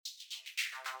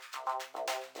What's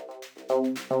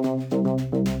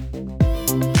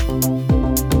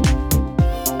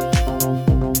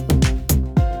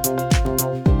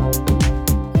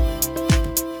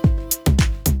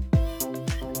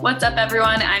up,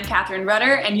 everyone? I'm Catherine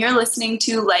Rudder, and you're listening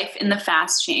to Life in the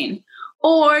Fast Chain.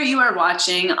 Or you are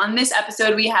watching. On this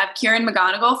episode, we have Kieran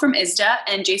McGonigal from ISDA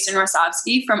and Jason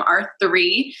Rosofsky from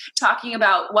R3 talking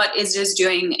about what ISDA is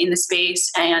doing in the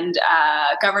space and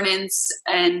governance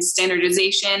and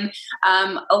standardization.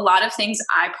 A lot of things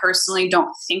I personally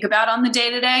don't think about on the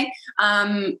day-to-day,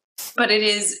 but it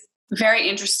is very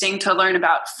interesting to learn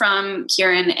about from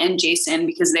Kieran and Jason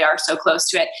because they are so close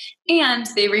to it. And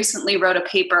they recently wrote a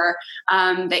paper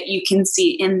that you can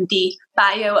see in the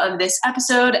bio of this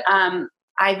episode.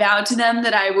 I vowed to them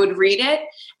that I would read it,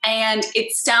 and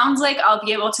it sounds like I'll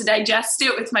be able to digest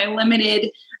it with my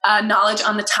limited knowledge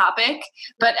on the topic,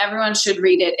 but everyone should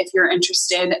read it if you're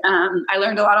interested. I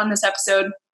learned a lot on this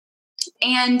episode,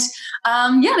 and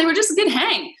they were just a good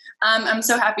hang. I'm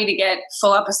so happy to get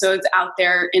full episodes out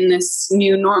there in this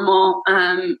new normal,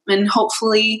 and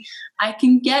hopefully I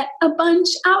can get a bunch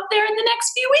out there in the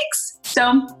next few weeks.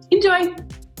 So enjoy.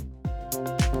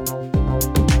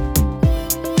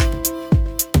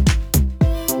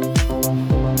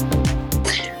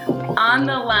 On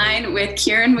the line with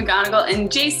Kieran McGonigal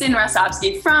and Jason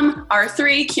Rosofsky from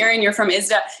R3. Kieran, you're from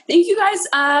ISDA. Thank you guys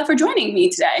for joining me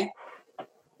today.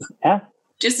 Yeah.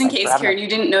 Just in case, Kieran, you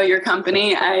didn't know your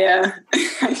company, I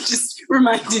just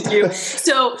reminded you.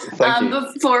 So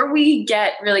before we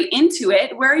get really into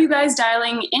it, where are you guys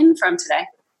dialing in from today?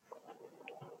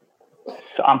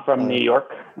 So I'm from New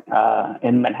York,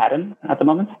 in Manhattan at the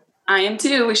moment. I am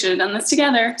too. We should have done this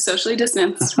together, socially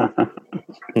distanced.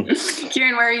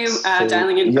 Kieran, where are you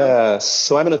dialing in from? Yeah,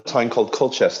 so I'm in a town called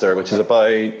Colchester, which is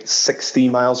about 60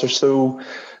 miles or so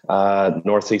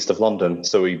northeast of London.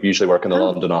 So we usually work in the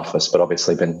London office, but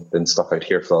obviously been stuck out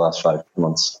here for the last 5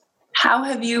 months. How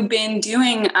have you been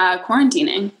doing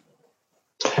quarantining?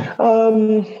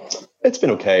 It's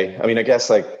been okay. I mean, I guess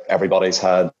like everybody's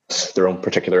had their own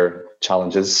particular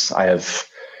challenges. I have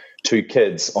 2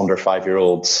 kids under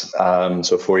 5-year-olds, so a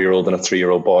 4-year-old and a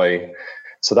 3-year-old boy.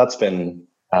 So that's been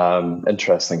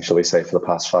interesting, shall we say, for the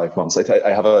past 5 months. I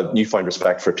have a newfound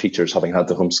respect for teachers having had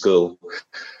to homeschool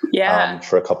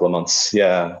for a couple of months.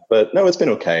 Yeah, but no, it's been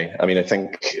okay. I mean, I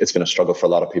think it's been a struggle for a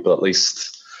lot of people, at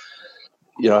least.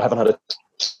 You know, I haven't had a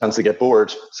chance to get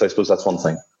bored, so I suppose that's one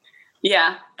thing.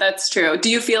 Yeah, that's true. Do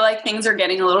you feel like things are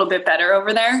getting a little bit better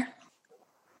over there?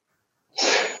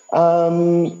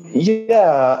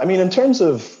 Yeah, I mean, in terms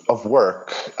of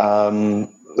work,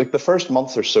 like the first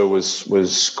month or so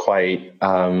was quite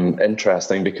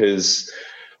interesting because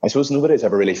I suppose nobody's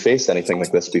ever really faced anything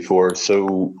like this before.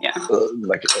 So,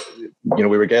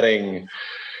 we were getting,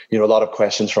 a lot of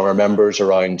questions from our members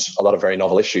around a lot of very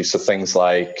novel issues. So things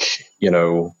like,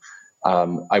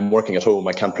 I'm working at home,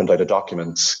 I can't print out a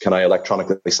document. Can I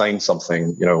electronically sign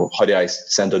something? How do I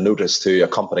send a notice to a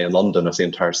company in London if the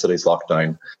entire city's locked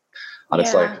down? And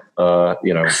it's like,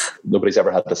 nobody's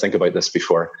ever had to think about this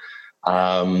before.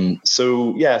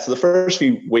 So the first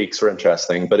few weeks were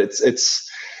interesting, but it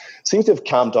seems to have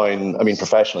calmed down. I mean,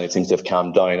 professionally, it seems to have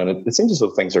calmed down, and it seems as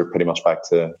though things are pretty much back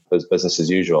to business as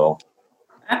usual.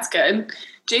 That's good.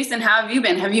 Jason, how have you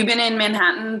been? Have you been in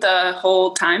Manhattan the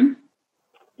whole time?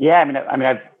 Yeah, I mean,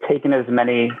 I've taken as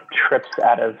many trips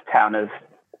out of town as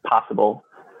possible.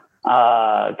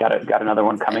 Got another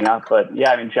one coming up, but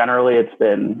yeah, I mean, generally it's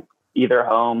been either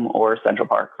home or Central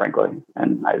Park, frankly,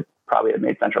 and I probably have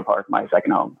made Central Park my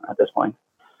second home at this point.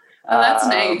 Oh, that's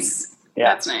nice.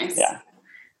 Yeah, that's nice. Yeah.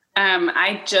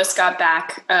 I just got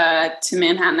back to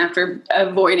Manhattan after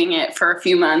avoiding it for a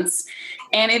few months,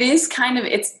 and it is kind of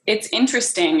it's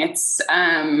interesting. It's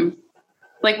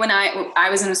like when I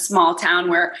was in a small town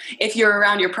where if you're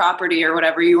around your property or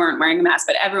whatever, you weren't wearing a mask,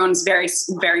 but everyone's very,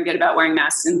 very good about wearing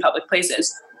masks in public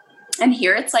places. And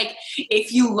here it's like,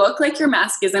 if you look like your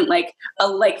mask isn't like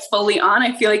fully on,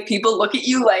 I feel like people look at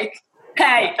you like,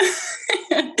 hey,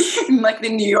 in like the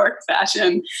New York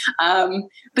fashion.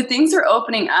 But things are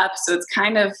opening up. So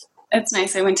it's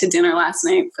nice. I went to dinner last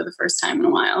night for the first time in a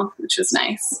while, which was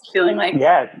nice. Feeling like,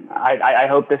 yeah, I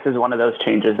hope this is one of those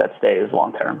changes that stays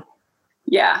long term.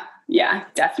 Yeah,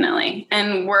 definitely.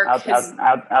 And work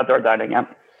outdoor dining. Yeah.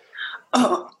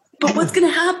 Oh, but what's going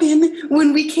to happen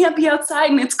when we can't be outside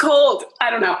and it's cold? I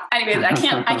don't know. Anyways, I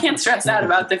can't stress out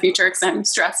about the future because I'm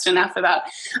stressed enough about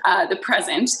the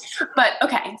present. But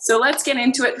okay, so let's get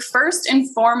into it. First and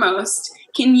foremost,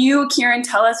 can you, Kieran,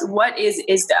 tell us what is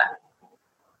ISDA?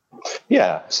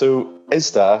 Yeah, so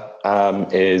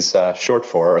ISDA is short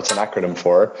for, or it's an acronym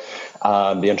for,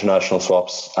 the International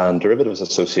Swaps and Derivatives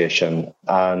Association.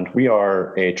 And we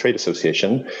are a trade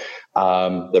association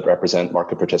that represent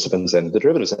market participants in the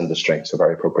derivatives industry, so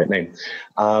very appropriate name.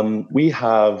 We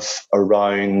have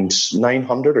around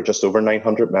 900 or just over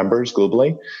 900 members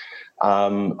globally.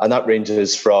 And that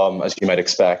ranges from, as you might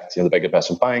expect, the big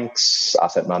investment banks,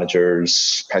 asset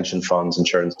managers, pension funds,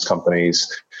 insurance companies,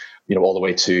 all the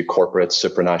way to corporates,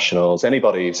 supranationals,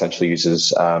 anybody essentially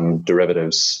uses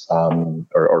derivatives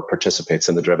or participates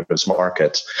in the derivatives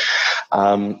market.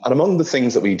 And among the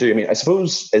things that we do, I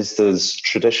suppose ISDA's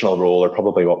traditional role, or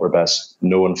probably what we're best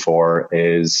known for,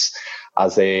 is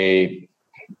as a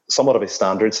somewhat of a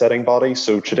standard setting body.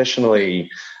 So traditionally,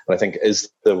 and I think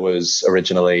ISDA was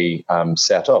originally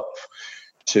set up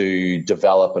to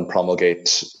develop and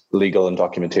promulgate legal and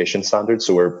documentation standards.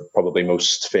 So we're probably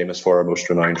most famous for, or most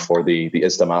renowned for, the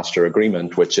ISDA Master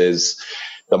Agreement, which is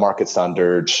the market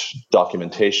standard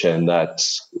documentation that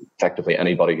effectively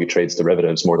anybody who trades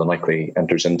derivatives more than likely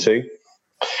enters into.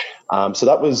 So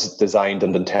that was designed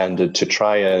and intended to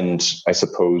try and, I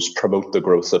suppose, promote the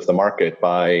growth of the market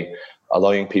by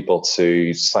allowing people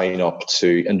to sign up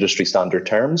to industry standard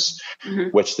terms,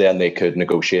 which then they could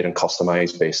negotiate and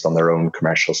customize based on their own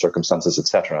commercial circumstances,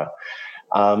 etc.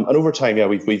 And over time,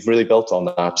 we've really built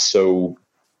on that. So,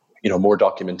 more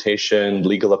documentation,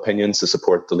 legal opinions to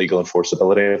support the legal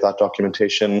enforceability of that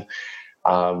documentation.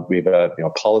 We have a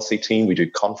policy team. We do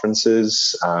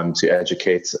conferences to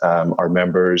educate our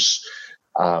members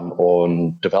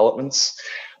on developments.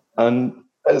 And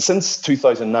since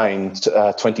 2009,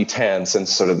 2010,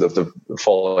 since sort of the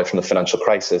fallout from the financial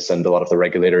crisis and a lot of the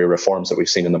regulatory reforms that we've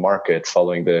seen in the market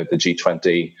following the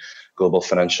G20 global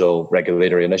financial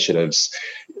regulatory initiatives,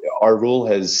 our role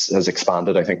has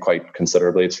expanded, I think, quite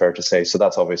considerably, it's fair to say. So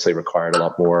that's obviously required a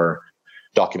lot more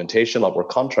documentation, a lot more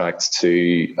contracts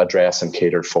to address and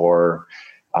cater for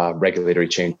regulatory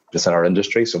changes in our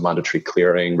industry. So mandatory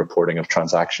clearing, reporting of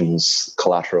transactions,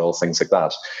 collateral, things like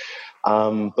that.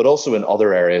 But also in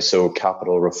other areas, so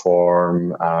capital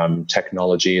reform,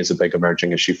 technology is a big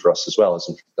emerging issue for us as well,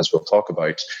 as we'll talk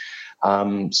about.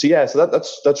 So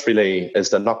that's really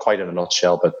ISDA, not quite in a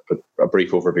nutshell, but a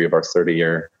brief overview of our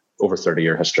over 30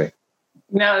 year history.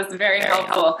 No, it's very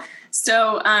helpful.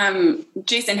 So,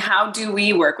 Jason, how do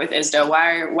we work with ISDA?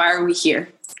 Why are we here?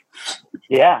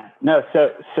 Yeah, no.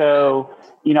 So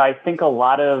I think a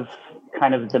lot of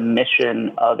kind of the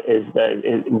mission of ISDA,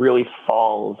 it really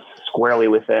falls squarely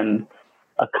within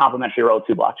a complementary role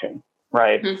to blockchain,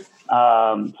 right?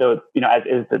 So,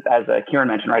 as Kieran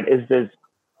mentioned, right, ISDA's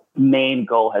main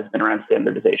goal has been around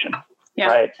standardization,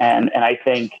 right? And I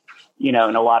think, in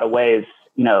a lot of ways,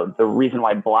 the reason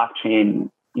why blockchain,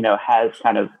 has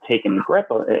kind of taken grip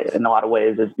in a lot of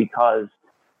ways is because,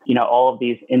 all of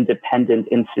these independent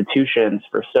institutions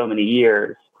for so many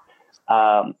years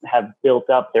have built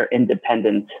up their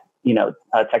independent,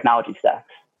 technology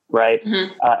stacks, right?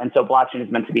 And so blockchain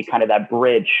is meant to be kind of that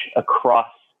bridge across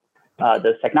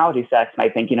those technology stacks. And I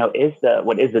think,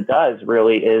 what ISDA does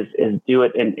really is do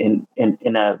it in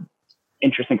a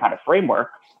interesting kind of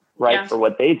framework, right, for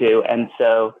what they do. And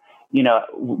so,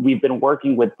 we've been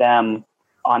working with them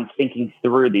on thinking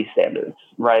through these standards,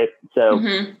 right? So,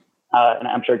 and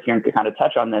I'm sure Kieran could kind of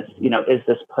touch on this,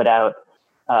 ISDA's put out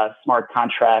smart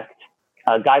contract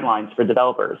guidelines for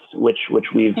developers, which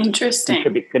we've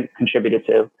contributed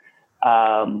to.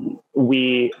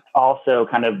 We also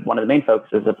kind of, one of the main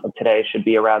focuses of today should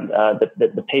be around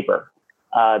the paper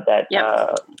that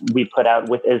we put out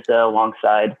with ISDA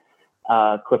alongside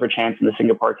Clifford Chance and the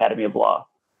Singapore Academy of Law,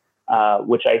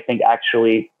 which I think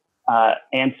actually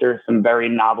answers some very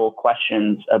novel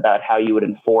questions about how you would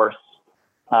enforce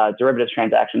derivatives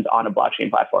transactions on a blockchain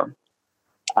platform.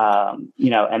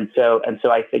 And so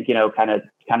I think, kind of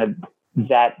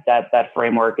that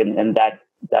framework and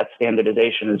that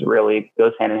standardization is really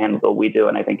goes hand in hand with what we do.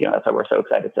 And I think, that's why we're so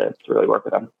excited to really work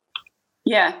with them.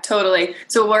 Yeah, totally.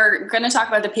 So we're going to talk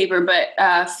about the paper, but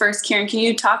first, Kieran, can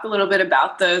you talk a little bit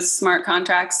about those smart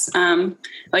contracts,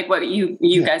 like what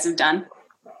you guys have done?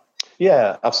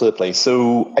 Yeah, absolutely.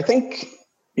 So I think,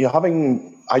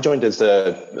 I joined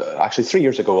ISDA actually 3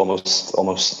 years ago, almost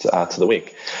to the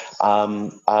week.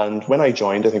 And when I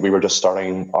joined, I think we were just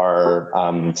starting our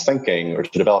thinking, or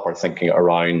to develop our thinking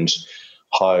around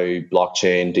how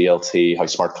blockchain, DLT, how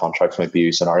smart contracts might be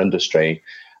used in our industry.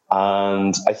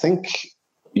 And I think,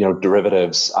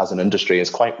 derivatives as an industry is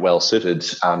quite well suited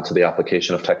to the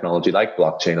application of technology like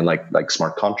blockchain and like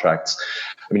smart contracts.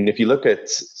 I mean, if you look at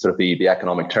sort of the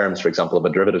economic terms, for example, of a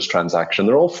derivatives transaction,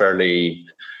 they're all fairly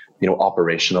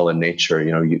operational in nature.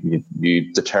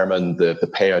 You determine the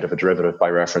payout of a derivative by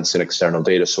reference to an external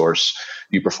data source.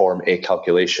 You perform a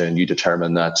calculation. You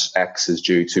determine that X is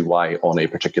due to Y on a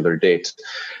particular date.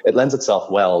 It lends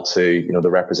itself well to the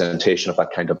representation of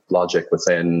that kind of logic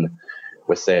within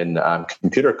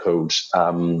computer code.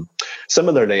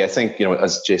 Similarly, I think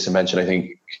as Jason mentioned, I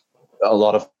think a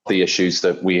lot of the issues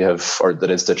that we have, or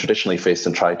that is traditionally faced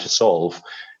and tried to solve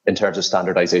in terms of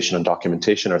standardization and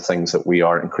documentation, are things that we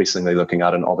are increasingly looking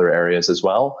at in other areas as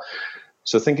well.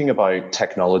 So thinking about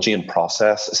technology and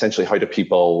process, essentially how do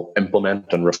people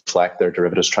implement and reflect their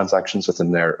derivatives transactions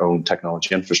within their own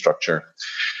technology infrastructure?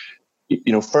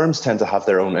 Firms tend to have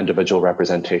their own individual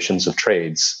representations of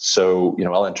trades. So,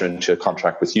 I'll enter into a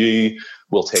contract with you.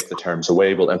 We'll take the terms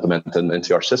away. We'll implement them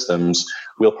into our systems.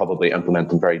 We'll probably implement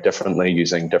them very differently,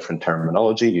 using different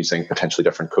terminology, using potentially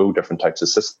different code, different types of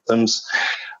systems.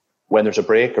 When there's a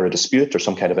break or a dispute or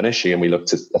some kind of an issue, and we look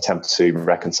to attempt to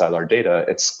reconcile our data,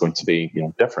 it's going to be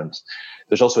different.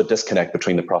 There's also a disconnect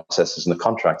between the processes and the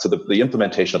contract. So the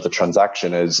implementation of the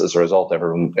transaction is, as a result,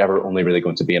 ever only really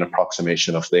going to be an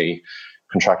approximation of the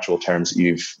contractual terms that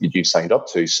you've signed up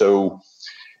to. So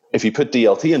if you put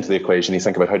DLT into the equation, you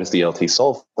think about how does DLT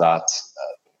solve that?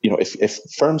 If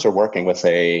firms are working with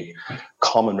a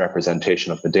common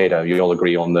representation of the data, you all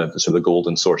agree on the sort of the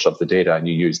golden source of the data, and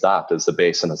you use that as the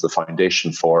base and as the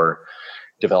foundation for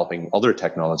developing other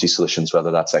technology solutions,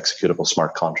 whether that's executable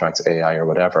smart contracts, AI, or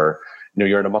whatever,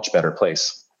 you're in a much better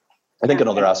place. I think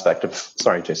another aspect of,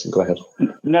 sorry, Jason, go ahead.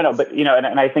 No, but,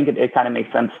 and I think it kind of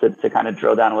makes sense to kind of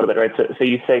drill down a little bit, right? So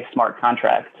you say smart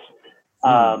contracts.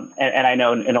 And I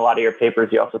know in a lot of your papers,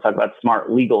 you also talk about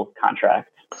smart legal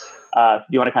contracts. Do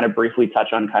you want to kind of briefly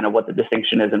touch on kind of what the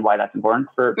distinction is and why that's important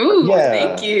for?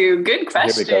 Thank you. Good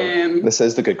question. This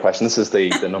is the good question. This is the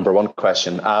number one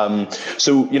question.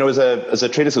 So, as a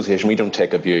trade association, we don't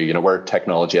take a view. We're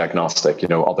technology agnostic.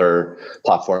 Other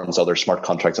platforms, other smart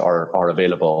contracts are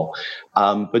available.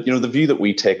 But, the view that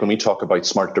we take when we talk about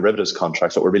smart derivatives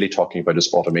contracts, what we're really talking about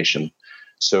is automation.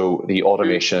 So the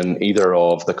automation either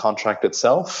of the contract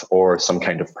itself or some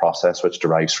kind of process which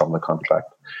derives from the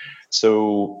contract.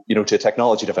 So, to a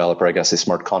technology developer, I guess a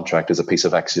smart contract is a piece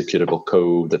of executable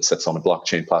code that sits on a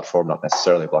blockchain platform, not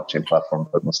necessarily a blockchain platform,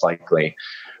 but most likely.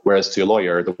 Whereas to a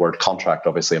lawyer, the word contract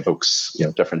obviously evokes,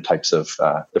 different types of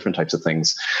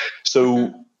things.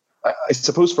 So I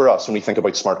suppose for us, when we think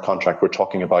about smart contract, we're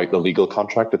talking about the legal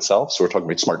contract itself. So we're talking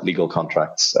about smart legal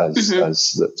contracts as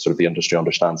the industry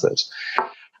understands it.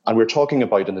 And we're talking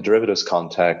about, in the derivatives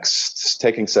context,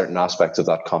 taking certain aspects of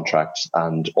that contract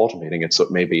and automating it so it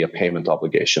may be a payment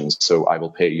obligation. So I will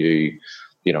pay you,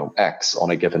 X on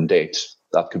a given date.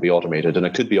 That could be automated, and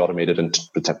it could be automated in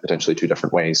potentially two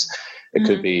different ways. It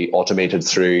could be automated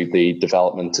through the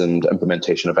development and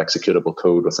implementation of executable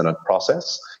code within a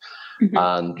process.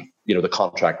 And, the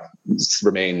contract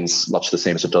remains much the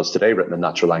same as it does today, written in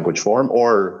natural language form.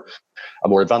 Or a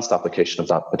more advanced application of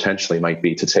that potentially might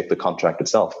be to take the contract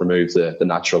itself, remove the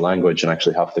natural language, and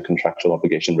actually have the contractual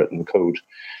obligation written in code,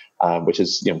 which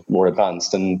is more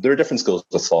advanced. And there are different schools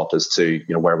of thought as to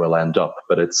where we'll end up.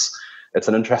 But it's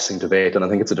an interesting debate, and I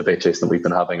think it's a debate, Jason, that we've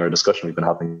been having, or a discussion we've been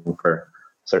having for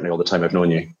certainly all the time I've known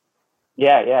you.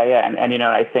 Yeah. And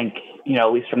I think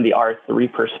at least from the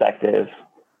R3 perspective,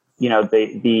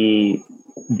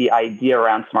 the idea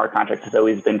around smart contracts has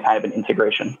always been kind of an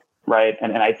integration, right?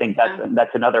 And I think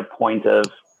that's another point of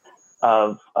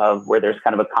where there's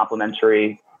kind of a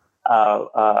complementary, kind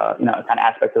of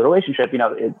aspect of the relationship.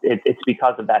 It's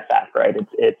because of that fact, right?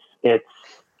 It's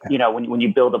when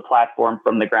you build a platform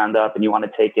from the ground up and you want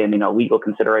to take in legal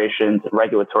considerations,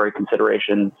 regulatory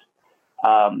considerations,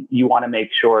 you want to make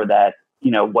sure that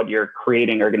what you're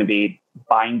creating are going to be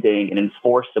binding and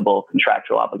enforceable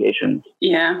contractual obligations.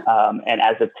 Yeah. And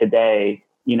as of today,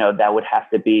 that would have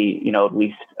to be, at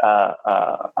least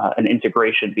an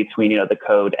integration between, the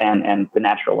code and the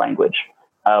natural language,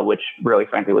 which really,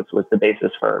 frankly, was the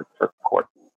basis for court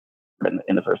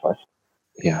in the first place.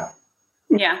 Yeah.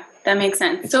 Yeah, that makes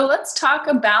sense. So let's talk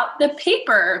about the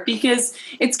paper, because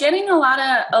it's getting a lot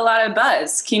of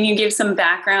buzz. Can you give some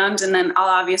background, and then I'll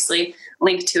obviously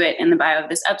link to it in the bio of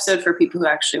this episode for people who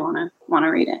actually want to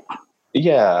read it.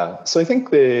 Yeah, so I think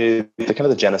the kind of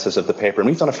the genesis of the paper, and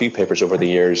we've done a few papers over the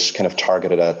years, kind of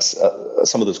targeted at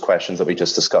some of those questions that we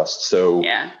just discussed. So,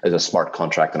 as a smart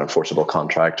contract, an enforceable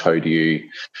contract, how do you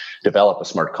develop a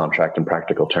smart contract in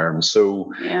practical terms?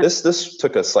 So, this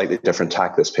took a slightly different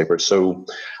tack, this paper. So,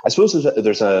 I suppose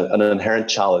there's an inherent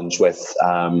challenge with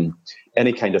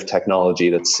any kind of technology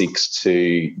that seeks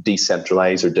to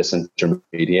decentralize or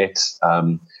disintermediate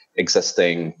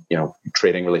existing,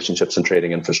 trading relationships and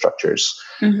trading infrastructures.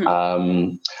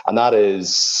 And that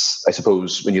is, I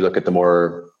suppose, when you look at the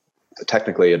more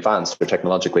technically advanced or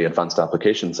technologically advanced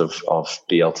applications of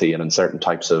DLT and in certain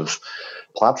types of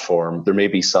platform, there may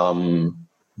be some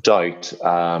doubt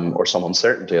or some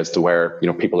uncertainty as to where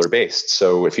people are based.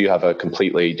 So if you have a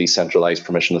completely decentralized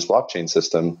permissionless blockchain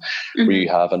system where you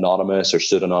have anonymous or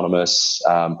pseudonymous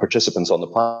participants on the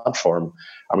platform,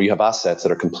 and where you have assets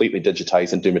that are completely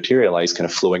digitized and dematerialized, kind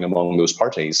of flowing among those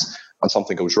parties, and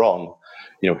something goes wrong,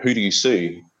 who do you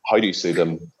sue? How do you sue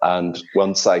them? And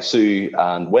once I sue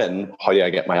and win, how do I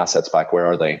get my assets back? Where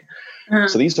are they?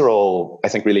 So these are all, I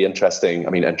think, really interesting.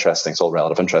 I mean, interesting, it's all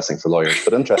relative, interesting for lawyers,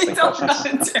 but interesting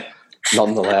questions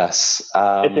nonetheless.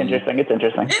 It's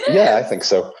interesting. Yeah, I think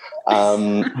so.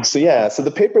 So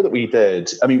the paper that we did,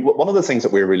 I mean, one of the things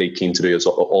that we're really keen to do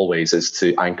is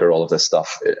to anchor all of this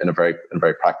stuff in a very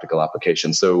practical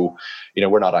application. So,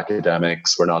 we're not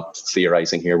academics, we're not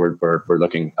theorizing here, we're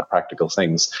looking at practical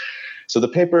things. So the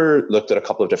paper looked at a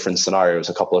couple of different scenarios,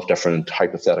 a couple of different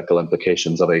hypothetical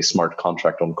implications of a smart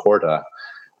contract on Corda,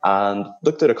 and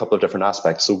looked at a couple of different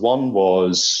aspects. So one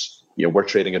was, we're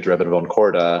trading a derivative on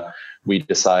Corda. We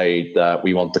decide that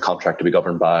we want the contract to be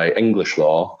governed by English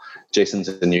law. Jason's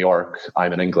in New York,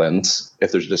 I'm in England.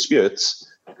 If there's a dispute,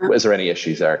 is there any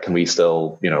issues there? Can we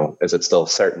still, is it still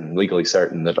legally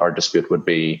certain that our dispute would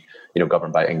be,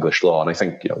 governed by English law? And I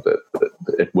think,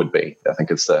 it would be. I think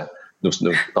it's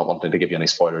not wanting to give you any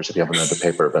spoilers if you haven't read the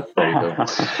paper, but there you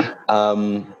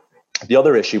go. The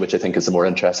other issue, which I think is the more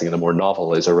interesting and the more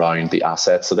novel, is around the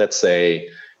assets. So let's say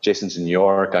Jason's in New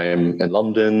York, I am in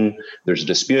London, there's a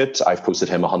dispute, I've posted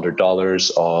him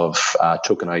 $100 of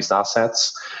tokenized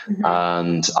assets,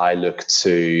 and I look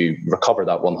to recover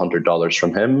that $100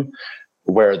 from him.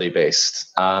 Where are they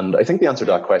based? And I think the answer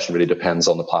to that question really depends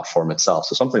on the platform itself.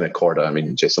 So something like Corda, I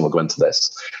mean, Jason will go into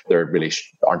this, there really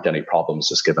aren't any problems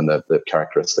just given the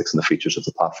characteristics and the features of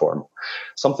the platform.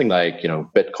 Something like,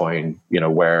 Bitcoin,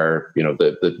 where,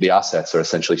 the assets are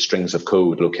essentially strings of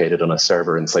code located on a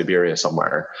server in Siberia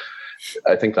somewhere.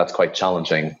 I think that's quite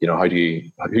challenging. Who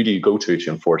do you go to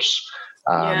enforce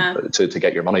to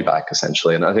get your money back,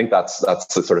 essentially? And I think that's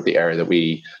the sort of the area that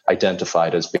we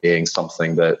identified as being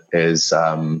something that is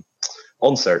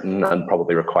uncertain and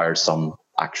probably requires some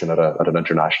action at an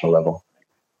international level.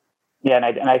 Yeah,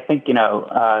 and I think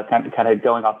kind of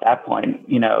going off that point,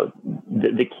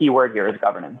 the key word here is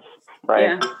governance,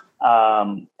 right?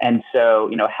 Yeah. And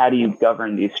so how do you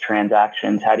govern these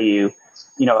transactions? How do you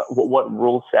what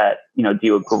rule set, do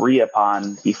you agree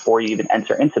upon before you even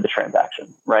enter into the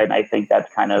transaction, right? And I think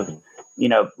that's kind of,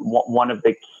 one of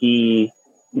the key,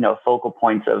 focal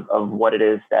points of what it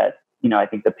is that, I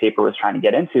think the paper was trying to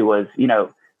get into was,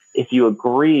 if you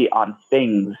agree on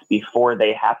things before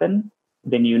they happen,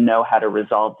 then you know how to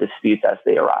resolve disputes as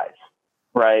they arise,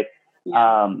 right?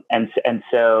 Yeah. And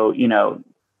so,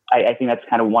 I think that's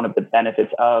kind of one of the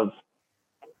benefits of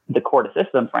the Corda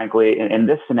system, frankly, in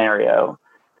this scenario,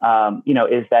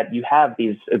 is that you have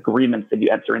these agreements that you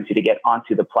enter into to get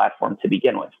onto the platform to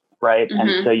begin with, right?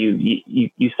 And so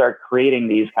you start creating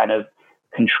these kind of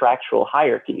contractual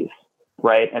hierarchies,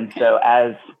 right? And so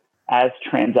as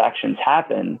transactions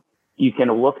happen, you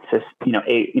can look to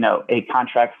a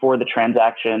contract for the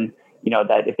transaction,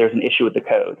 that if there's an issue with the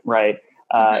code, right?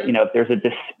 If there's a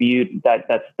dispute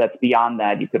that's beyond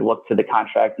that, you could look to the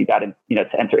contract you got to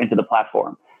enter into the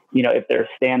platform. If there's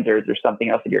standards or something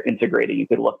else that you're integrating, you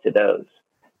could look to those.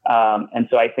 And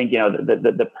so I think,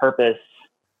 the purpose,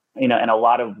 and a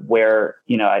lot of where,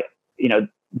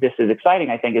 this is exciting,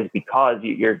 I think, is because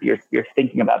you're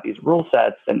thinking about these rule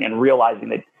sets and realizing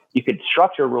that you could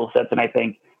structure rule sets. And I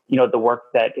think, the work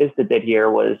that ISDA did here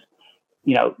was,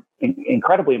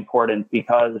 incredibly important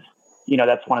because,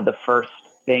 that's one of the first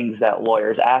things that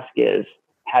lawyers ask is,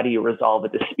 how do you resolve a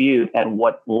dispute and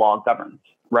what law governs,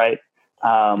 right?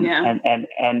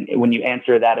 And when you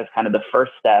answer that as kind of the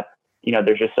first step,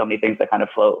 there's just so many things that kind of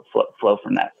flow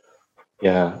from that.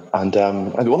 Yeah, and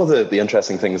one of the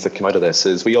interesting things that came out of this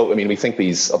is we think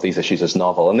of these issues as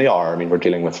novel, and they are. I mean, we're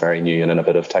dealing with very new and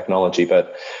innovative technology,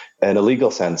 but in a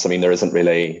legal sense, I mean, there isn't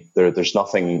really there's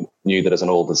nothing new that isn't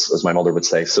old, as my mother would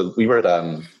say. So we were at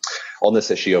on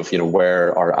this issue of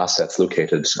where are assets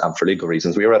located for legal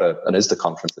reasons. We were at an ISDA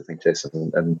conference, I think,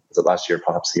 Jason, and was it last year,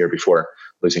 perhaps the year before,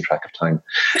 losing track of time.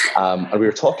 And we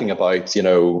were talking about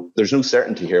there's no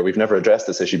certainty here. We've never addressed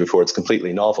this issue before. It's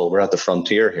completely novel. We're at the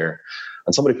frontier here.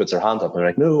 And somebody puts their hand up and they're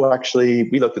like, no, actually,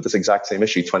 we looked at this exact same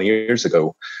issue 20 years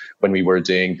ago when we were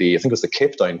doing I think it was the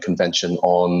Cape Town Convention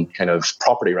on kind of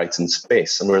property rights in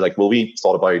space. And we were like, well, we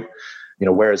thought about,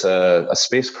 where is a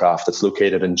spacecraft that's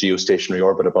located in geostationary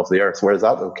orbit above the Earth? Where is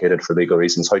that located for legal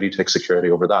reasons? How do you take security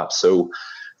over that? So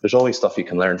there's always stuff you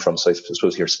can learn from. So I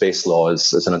suppose here space law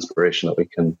is an inspiration that we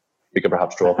can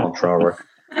perhaps draw upon for our work.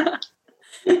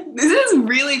 This is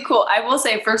really cool. I will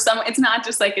say for some, it's not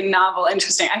just like a novel,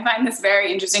 interesting. I find this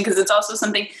very interesting because it's also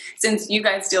something, since you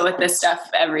guys deal with this stuff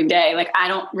every day, like I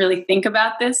don't really think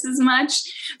about this as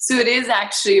much. So it is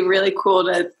actually really cool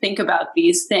to think about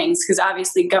these things because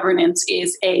obviously governance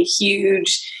is a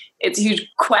huge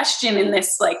question in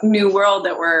this like new world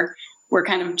that we're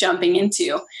kind of jumping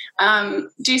into.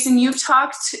 Jason, you've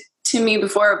talked to me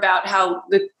before about how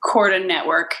the Corda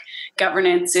network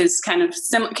governance is kind of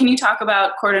similar. Can you talk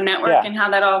about Corda network and how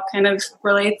that all kind of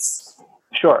relates?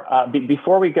 Sure.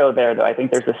 Before we go there, though, I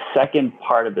think there's a second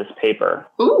part of this paper,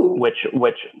 which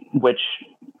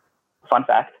fun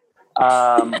fact,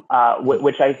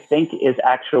 which I think is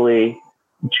actually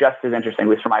just as interesting, at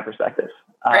least from my perspective.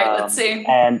 Right. Let's see.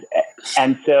 And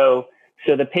so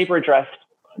the paper addressed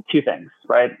two things,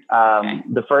 right? Okay.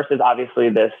 The first is obviously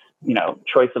this,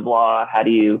 choice of law. How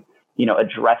do you,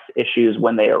 address issues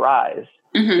when they arise?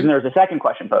 Mm-hmm. And there's a second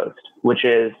question posed, which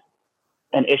is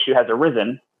an issue has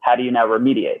arisen. How do you now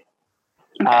remediate?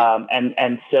 Okay.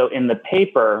 And so in the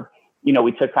paper,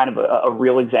 we took kind of a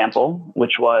real example,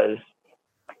 which was,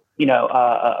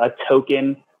 a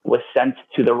token was sent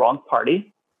to the wrong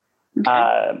party.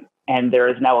 Okay. And there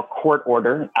is now a court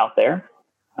order out there.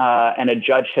 And a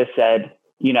judge has said,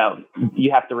 you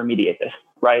have to remediate this,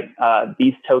 right?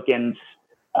 These tokens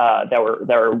that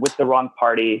were with the wrong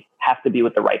party have to be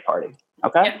with the right party.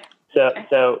 Okay. Yeah.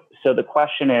 So the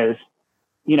question is,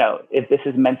 if this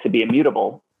is meant to be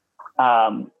immutable,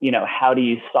 how do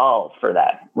you solve for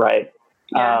that? Right.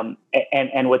 Yeah.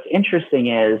 And what's interesting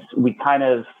is we kind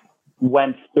of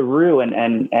went through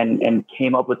and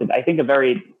came up with, I think, a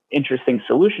very interesting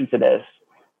solution to this.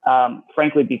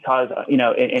 Frankly, because,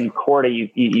 in Corda,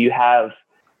 you have,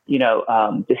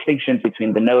 distinctions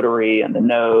between the notary and the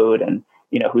node and,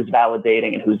 who's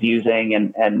validating and who's using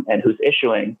and who's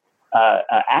issuing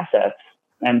assets.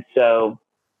 And so,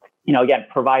 again,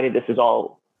 provided this is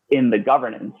all in the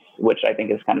governance, which I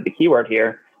think is kind of the keyword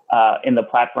here, in the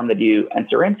platform that you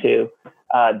enter into,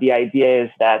 the idea is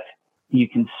that you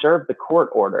can serve the court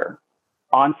order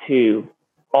onto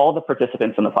all the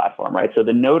participants on the platform, right? So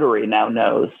the notary now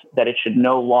knows that it should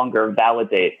no longer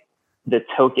validate the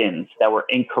tokens that were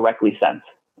incorrectly sent,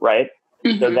 right?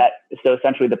 Mm-hmm. So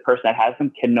essentially the person that has them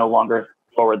can no longer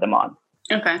forward them on.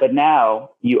 Okay. But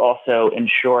now you also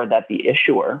ensure that the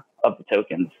issuer of the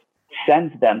tokens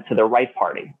sends them to the right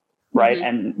party, right?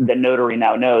 Mm-hmm. And the notary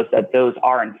now knows that those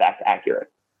are in fact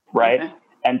accurate, right? Okay.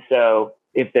 And so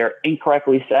if they're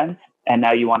incorrectly sent and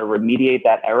now you want to remediate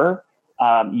that error,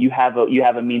 you have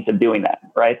a means of doing that,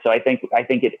 right? So I think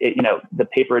it the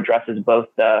paper addresses both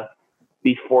the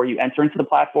before you enter into the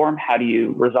platform, how do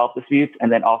you resolve disputes,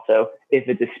 and then also if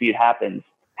a dispute happens,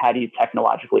 how do you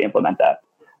technologically implement that?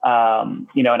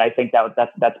 And I think that's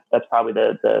probably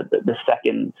the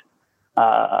second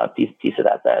piece of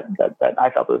that I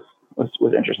felt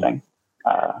was interesting.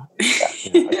 I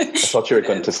thought you were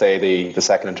going to say the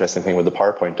second interesting thing with the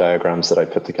PowerPoint diagrams that I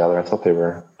put together. I thought they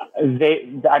were.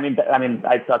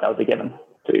 I thought that was a given.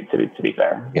 To be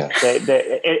fair, yeah.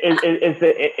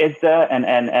 ISDA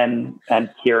and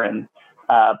Kieran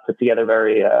put together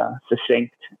very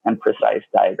succinct and precise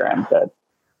diagrams that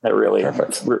really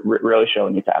really show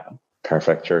what needs to happen.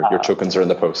 Perfect. Your tokens are in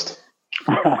the post.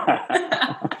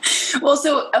 Well,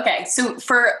 so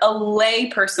for a lay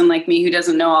person like me who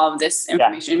doesn't know all of this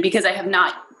information, because I have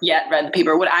not yet read the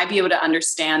paper, would I be able to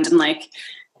understand and like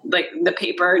the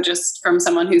paper just from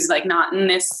someone who's like not in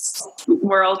this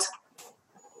world?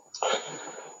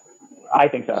 I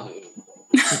think so.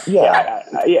 Yeah.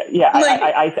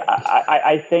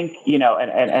 I think,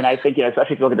 and I think,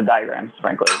 especially if you look at the diagrams,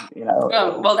 frankly,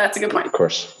 Oh, well, that's a good point. Of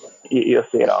course. You'll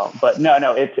see it all. But no,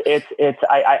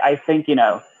 I think,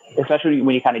 especially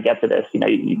when you kind of get to this,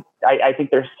 I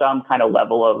think there's some kind of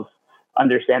level of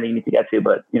understanding you need to get to,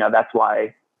 but, that's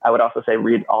why I would also say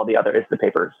read all the other ISDA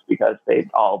papers because they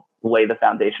all lay the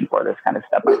foundation for this kind of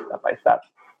step by step.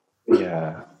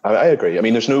 Yeah, I agree. I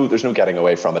mean, there's no getting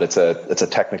away from it. It's a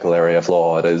technical area of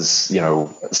law. It is,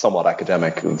 somewhat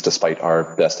academic, despite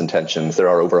our best intentions. There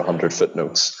are over 100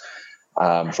 footnotes,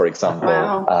 for example.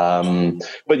 Wow.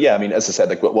 But yeah, I mean, as I said,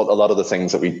 like a lot of the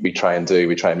things that we try and do,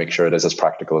 we try and make sure it is as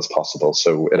practical as possible.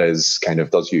 So it is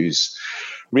does use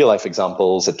real life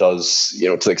examples. It does,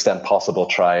 to the extent possible,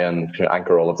 try and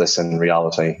anchor all of this in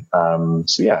reality. So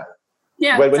yeah.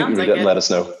 Yeah. Why don't you read it and let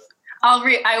us know?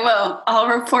 I'll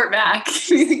report back.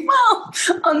 Well,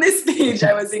 on this page,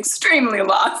 I was extremely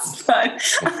lost, but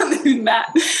other than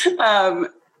that,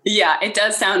 yeah, it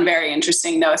does sound very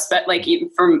interesting, though. But like even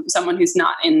from someone who's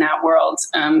not in that world,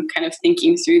 kind of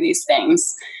thinking through these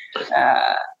things.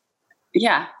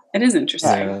 Yeah, it is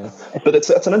interesting. Yeah. But it's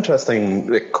an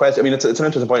interesting question. I mean, it's an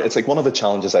interesting point. It's like one of the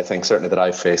challenges I think certainly that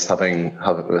I've faced having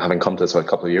come to this a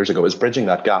couple of years ago is bridging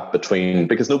that gap between,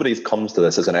 because nobody comes to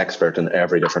this as an expert in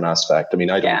every different aspect. I mean,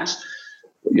 I don't,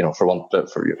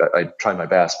 I try my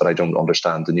best, but I don't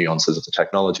understand the nuances of the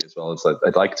technology as well as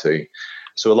I'd like to.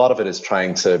 So a lot of it is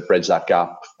trying to bridge that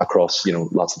gap across,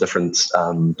 lots of different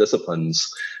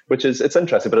disciplines, it's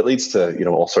interesting, but it leads to,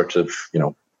 all sorts of,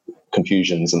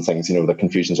 confusions and things, the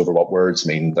confusions over what words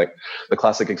mean. Like the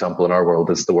classic example in our world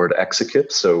is the word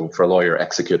execute. So for a lawyer,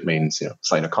 execute means,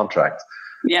 sign a contract.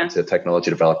 Yeah. To a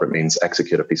technology developer, it means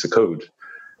execute a piece of code.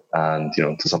 And,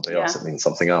 to somebody else, it means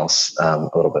something else a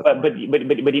little bit. But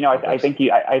I think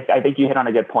you hit on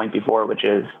a good point before, which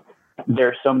is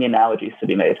there's so many analogies to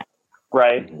be made,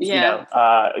 right? Yeah.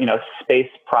 Space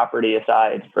property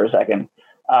aside for a second,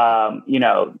 there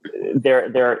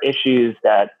are issues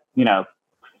that,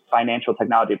 financial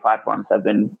technology platforms have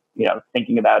been,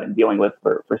 thinking about and dealing with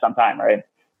for some time, right?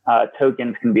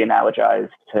 Tokens can be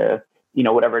analogized to,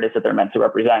 whatever it is that they're meant to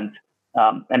represent,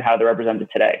 and how they're represented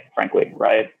today, frankly,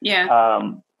 right? Yeah.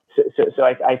 So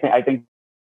I think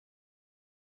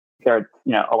there are,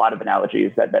 a lot of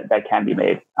analogies that can be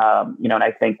made, and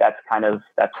I think that's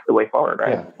the way forward,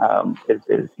 right? Yeah.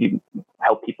 Is you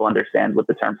help people understand what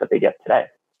the terms that they get today.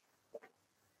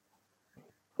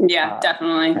 Yeah,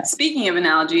 definitely. Yeah. Speaking of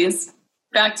analogies,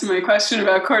 back to my question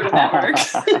about Corda Network.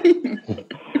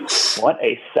 What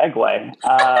a segue.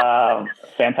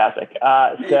 Fantastic.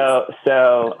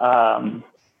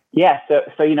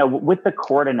 With the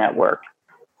Corda Network,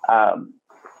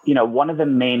 one of the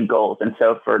main goals, and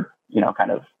so for,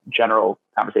 kind of general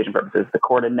conversation purposes, the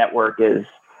Corda Network is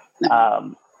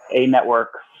a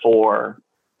network for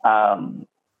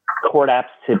Cord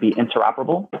apps to be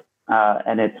interoperable.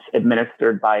 And it's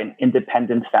administered by an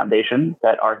independent foundation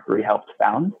that R3 helped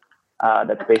found,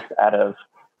 that's based out of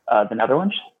the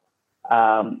Netherlands.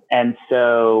 And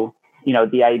so,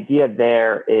 the idea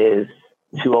there is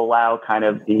to allow kind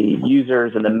of the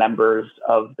users and the members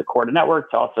of the Corda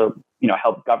Network to also,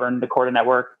 help govern the Corda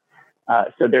Network.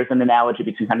 So there's an analogy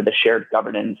between kind of the shared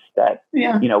governance that,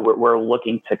 we're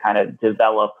looking to kind of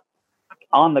develop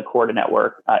on the Corda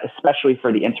Network, especially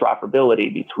for the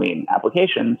interoperability between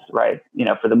applications, right?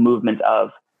 For the movement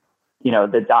of,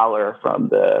 the dollar from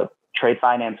the trade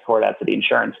finance Cord app to the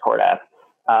insurance Cord app.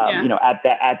 At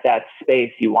that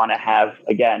space, you want to have,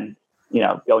 again,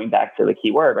 going back to the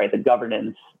key word, right? The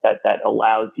governance that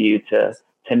allows you to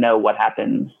know what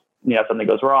happens, if something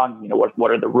goes wrong,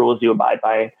 what are the rules you abide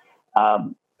by?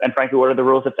 And frankly, what are the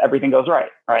rules if everything goes right?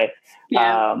 Right.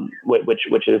 Yeah.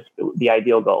 Which is the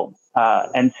ideal goal.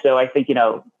 And so I think,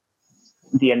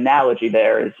 the analogy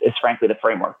there is frankly the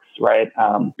frameworks, right?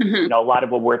 A lot of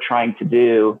what we're trying to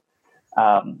do,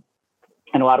 and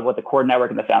a lot of what the Cord Network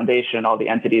and the foundation, all the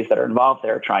entities that are involved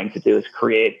there are trying to do is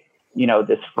create,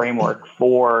 this framework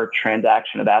for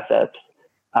transaction of assets,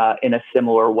 in a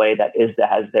similar way that ISDA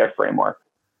has their framework.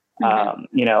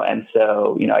 And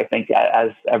so, I think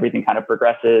as everything kind of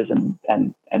progresses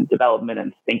and development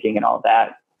and thinking and all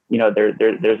that,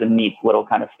 there's a neat little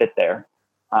kind of fit there,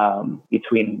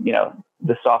 between,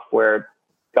 the software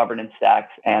governance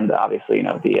stacks and obviously,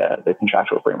 the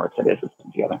contractual frameworks that ISDA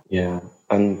put together. Yeah.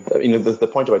 And, the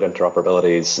point about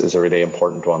interoperability is a really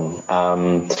important one.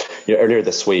 Earlier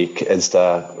this week,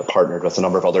 ISDA partnered with a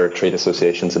number of other trade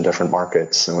associations in different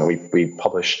markets. And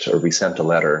we sent a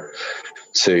letter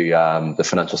to the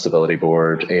Financial Stability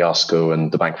Board, AOSCO,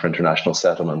 and the Bank for International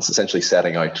Settlements, essentially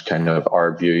setting out kind of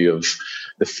our view of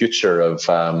the future of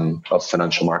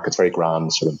financial markets, very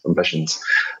grand sort of ambitions,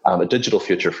 a digital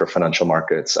future for financial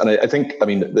markets. And I think,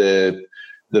 the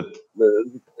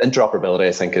interoperability,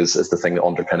 I think, is the thing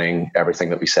underpinning everything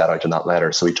that we set out in that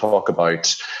letter. So we talk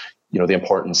about, the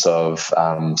importance of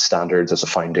standards as a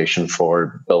foundation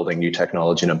for building new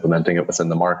technology and implementing it within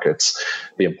the markets,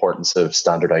 the importance of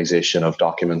standardization of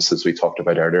documents, as we talked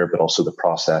about earlier, but also the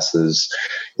processes,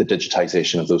 the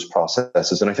digitization of those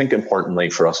processes. And I think importantly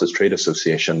for us as trade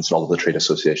associations, and all of the trade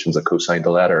associations that co-signed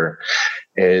the letter,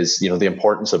 is, the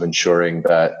importance of ensuring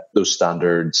that those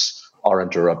standards are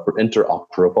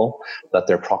interoperable, that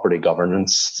they're properly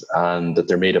governance, and that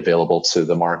they're made available to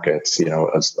the markets,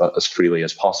 as freely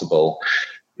as possible.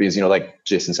 Because, like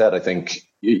Jason said, I think,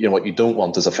 what you don't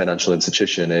want as a financial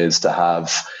institution is to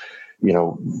have,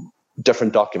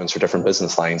 different documents for different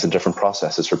business lines and different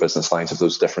processes for business lines. If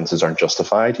those differences aren't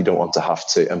justified, you don't want to have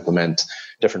to implement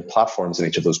different platforms in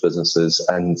each of those businesses.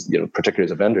 And, particularly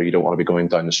as a vendor, you don't want to be going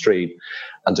down the street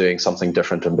and doing something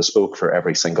different and bespoke for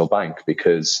every single bank,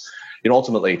 because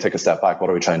ultimately, take a step back, what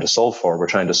are we trying to solve for? We're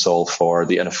trying to solve for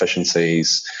the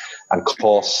inefficiencies and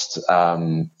cost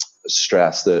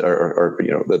stress that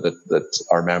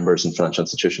our members and financial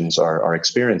institutions are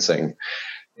experiencing.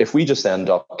 If we just end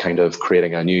up kind of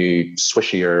creating a new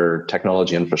swishier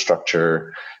technology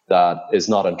infrastructure that is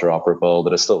not interoperable,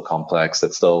 that is still complex,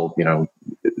 that still,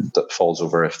 that falls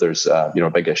over if there's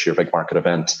a big issue, a big market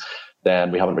event,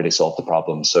 then we haven't really solved the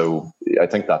problem. So I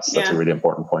think that's a really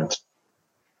important point.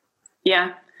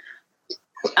 Yeah.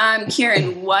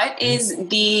 Kieran, what is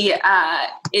the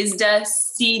ISDA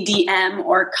CDM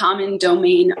or common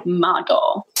domain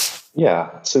model?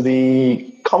 Yeah, so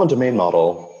the common domain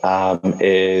model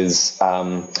is,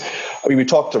 we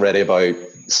talked already about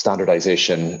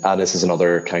standardization, and this is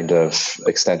another kind of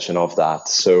extension of that.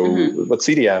 So what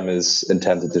CDM is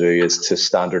intended to do is to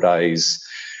standardize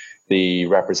the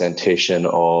representation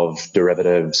of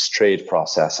derivatives trade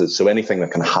processes. So anything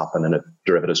that can happen in a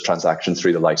derivatives transaction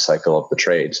through the life cycle of the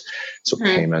trade. So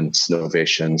payments,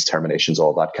 novations, terminations,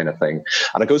 all that kind of thing.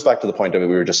 And it goes back to the point that we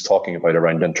were just talking about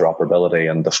around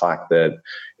interoperability and the fact that,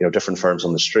 different firms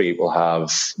on the street will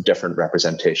have different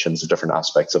representations of different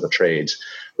aspects of a trade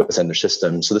within their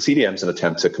system. So the CDM is an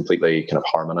attempt to completely kind of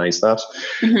harmonize that.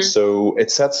 So it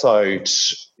sets out,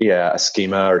 a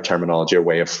schema or terminology or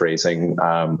way of phrasing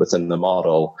within the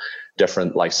model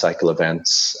different life cycle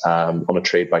events on a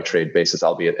trade by trade basis,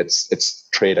 albeit it's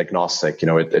trade agnostic. To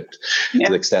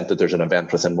the extent that there's an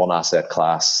event within one asset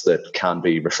class that can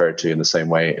be referred to in the same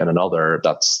way in another,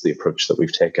 that's the approach that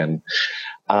we've taken.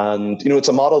 And it's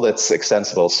a model that's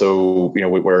extensible. So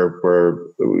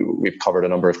we've covered a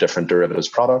number of different derivatives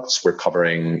products. We're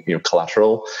covering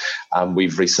collateral. We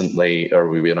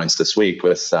announced this week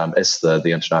with ISDA,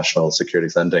 the International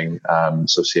Securities Lending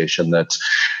Association, that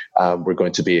we're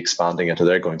going to be expanding it, or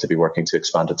they're going to be working to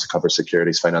expand it to cover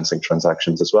securities financing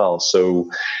transactions as well.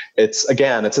 So it's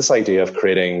this idea of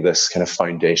creating this kind of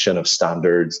foundation of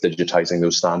standards, digitizing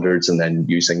those standards, and then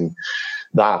using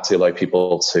that to allow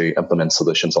people to implement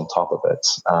solutions on top of it.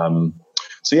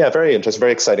 Very interesting,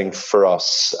 very exciting for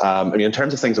us. In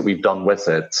terms of things that we've done with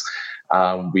it,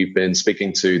 we've been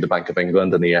speaking to the Bank of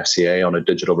England and the FCA on a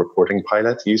digital reporting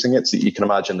pilot using it. So you can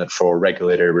imagine that for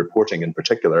regulatory reporting in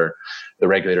particular, the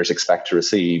regulators expect to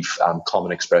receive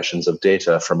common expressions of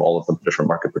data from all of the different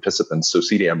market participants. So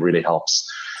CDM really helps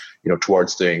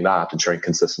towards doing that, ensuring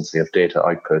consistency of data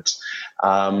output.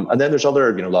 And then there's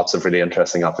other, lots of really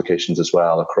interesting applications as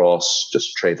well across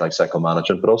just trade lifecycle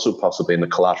management, but also possibly in the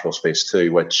collateral space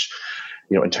too, which,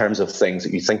 in terms of things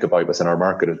that you think about within our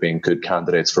market as being good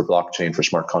candidates for blockchain, for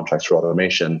smart contracts, for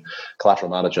automation,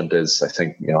 collateral management is, I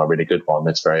think, a really good one.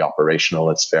 It's very operational.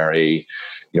 It's very,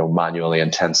 manually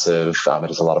intensive. It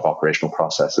has a lot of operational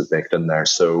processes baked in there.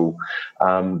 So,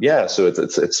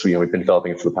 it's we've been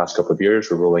developing it for the past couple of years.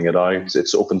 We're rolling it out.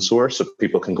 It's open source, so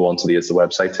people can go onto the ISDA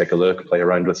website, take a look, play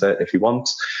around with it if you want.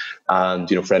 And,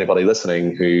 for anybody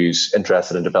listening who's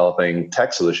interested in developing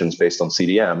tech solutions based on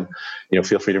CDM,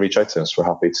 feel free to reach out to us. We're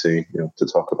happy to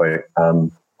talk about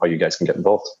how you guys can get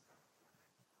involved.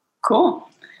 Cool.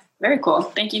 Very cool.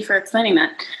 Thank you for explaining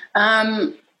that.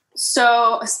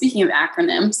 So speaking of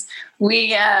acronyms,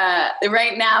 we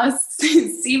right now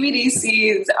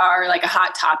CBDCs are like a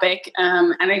hot topic,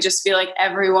 and I just feel like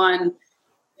everyone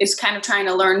is kind of trying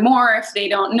to learn more if they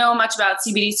don't know much about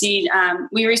CBDC.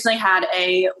 We recently had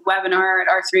a webinar at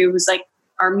R3. It was like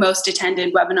our most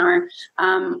attended webinar,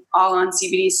 all on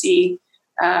CBDC,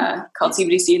 called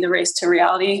CBDC, The Race to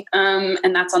Reality.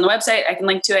 And that's on the website. I can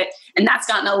link to it. And that's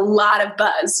gotten a lot of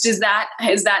buzz. Is that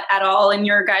at all in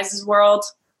your guys' world?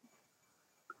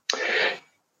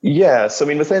 Yeah, so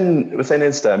within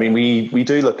ISDA, we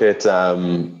do look at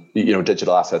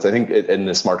digital assets. I think in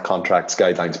the smart contracts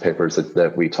guidelines papers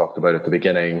that we talked about at the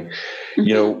beginning,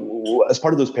 as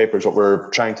part of those papers, what we're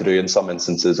trying to do in some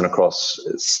instances and across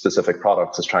specific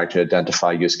products is trying to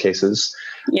identify use cases.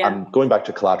 Yeah. Going back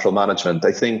to collateral management,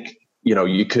 I think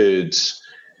you could,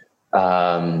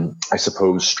 I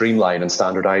suppose, streamline and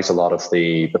standardize a lot of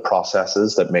the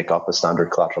processes that make up a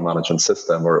standard collateral management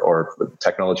system or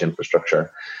technology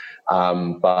infrastructure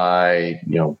by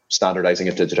standardizing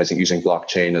it, digitizing, using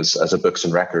blockchain as a books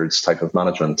and records type of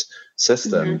management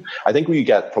system. I think we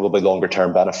get probably longer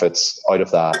term benefits out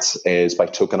of that is by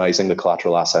tokenizing the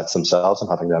collateral assets themselves and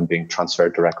having them being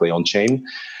transferred directly on chain.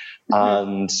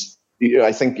 And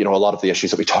I think, a lot of the issues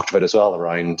that we talked about as well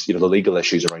around, the legal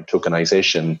issues around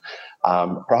tokenization,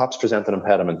 perhaps present an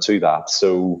impediment to that.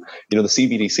 So, the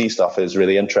CBDC stuff is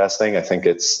really interesting. I think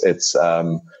it's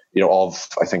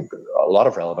I think a lot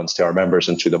of relevance to our members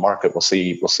and to the market. We'll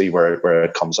see where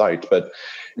it comes out. But,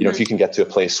 if you can get to a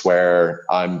place where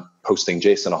I'm posting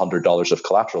Jason $100 of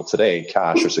collateral today,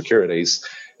 cash or securities,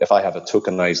 if I have a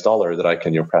tokenized dollar that I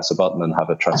can press a button and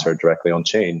have it transferred directly on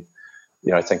chain,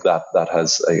 I think that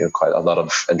has quite a lot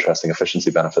of interesting efficiency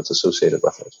benefits associated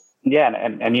with it. Yeah,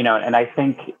 and I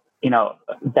think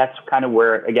that's kind of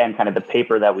where, again, kind of the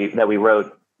paper that we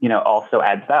wrote also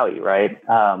adds value, right?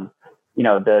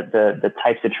 The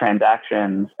types of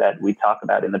transactions that we talk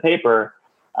about in the paper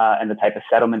and the type of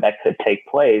settlement that could take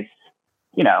place,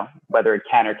 whether it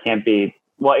can or can't be.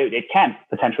 Well, it can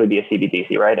potentially be a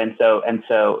CBDC, right? And so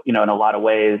in a lot of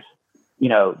ways,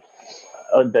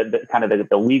 the kind of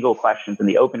the legal questions and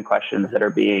the open questions that are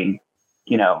being,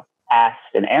 asked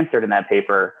and answered in that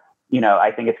paper,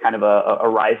 I think it's kind of a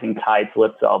rising tide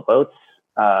lifts all boats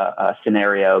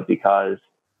scenario, because,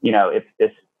 if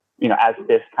this, as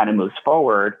this kind of moves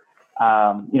forward,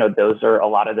 a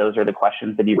lot of those are the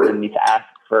questions that you really need to ask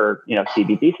for,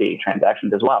 CBDC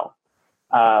transactions as well.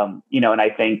 And I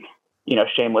think,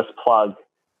 shameless plug,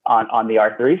 on the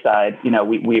R3 side,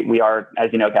 we are,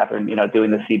 as you know, Catherine,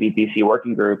 doing the CBDC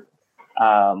working group,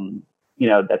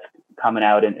 that's coming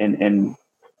out in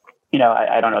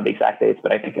I don't know the exact dates,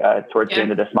 but I think towards the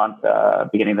end of this month,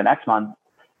 beginning of the next month.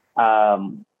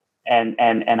 And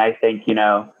I think,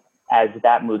 as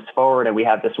that moves forward and we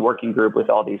have this working group with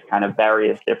all these kind of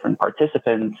various different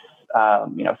participants,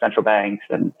 central banks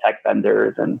and tech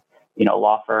vendors and,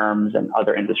 law firms and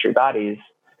other industry bodies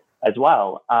as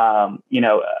well.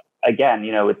 Again,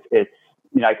 it's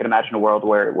I can imagine a world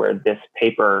where this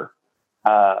paper,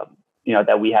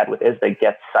 that we had with ISDA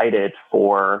gets cited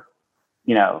for,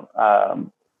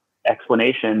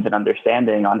 explanations and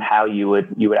understanding on how you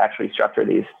would actually structure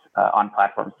these on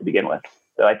platforms to begin with.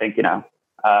 So I think,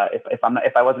 if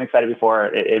I wasn't excited before,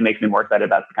 it makes me more excited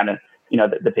about kind of,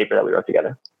 the paper that we wrote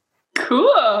together.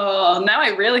 Cool. Now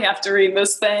I really have to read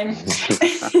this thing.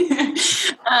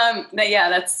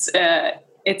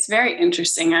 It's very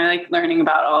interesting. I like learning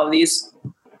about all of these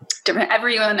different,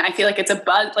 everyone, I feel like it's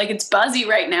it's buzzy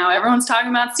right now. Everyone's talking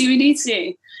about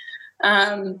CBDC.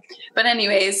 But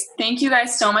anyways, thank you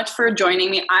guys so much for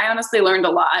joining me. I honestly learned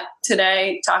a lot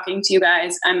today talking to you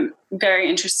guys. I'm very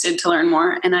interested to learn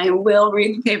more, and I will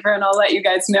read the paper and I'll let you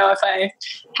guys know if I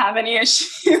have any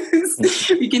issues.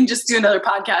 We can just do another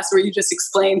podcast where you just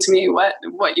explain to me what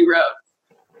you wrote.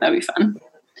 That'd be fun.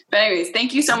 But anyways,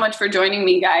 thank you so much for joining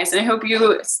me, guys. And I hope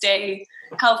you stay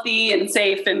healthy and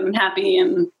safe and happy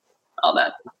and all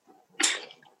that.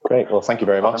 Great. Well, thank you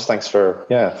very much. Thanks for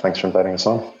inviting us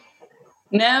on.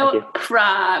 No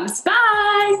probs.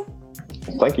 Bye.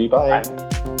 Thank you. Bye.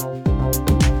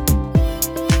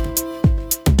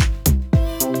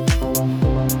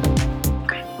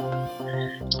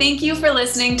 Thank you for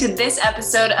listening to this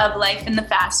episode of Life in the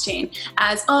Fast Chain.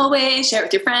 As always, share it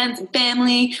with your friends and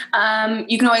family.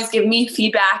 You can always give me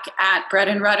feedback at Bread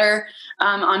and Rudder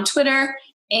on Twitter.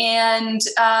 And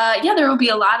there will be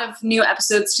a lot of new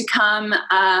episodes to come.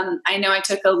 I know I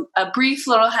took a brief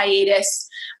little hiatus,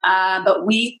 but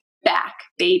we back,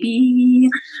 baby.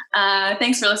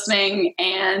 Thanks for listening.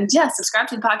 And subscribe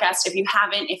to the podcast if you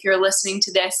haven't. If you're listening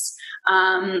to this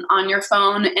on your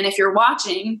phone, and if you're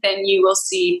watching, then you will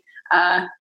see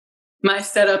my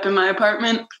setup in my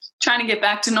apartment, trying to get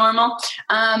back to normal.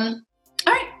 All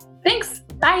right. Thanks.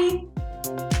 Bye.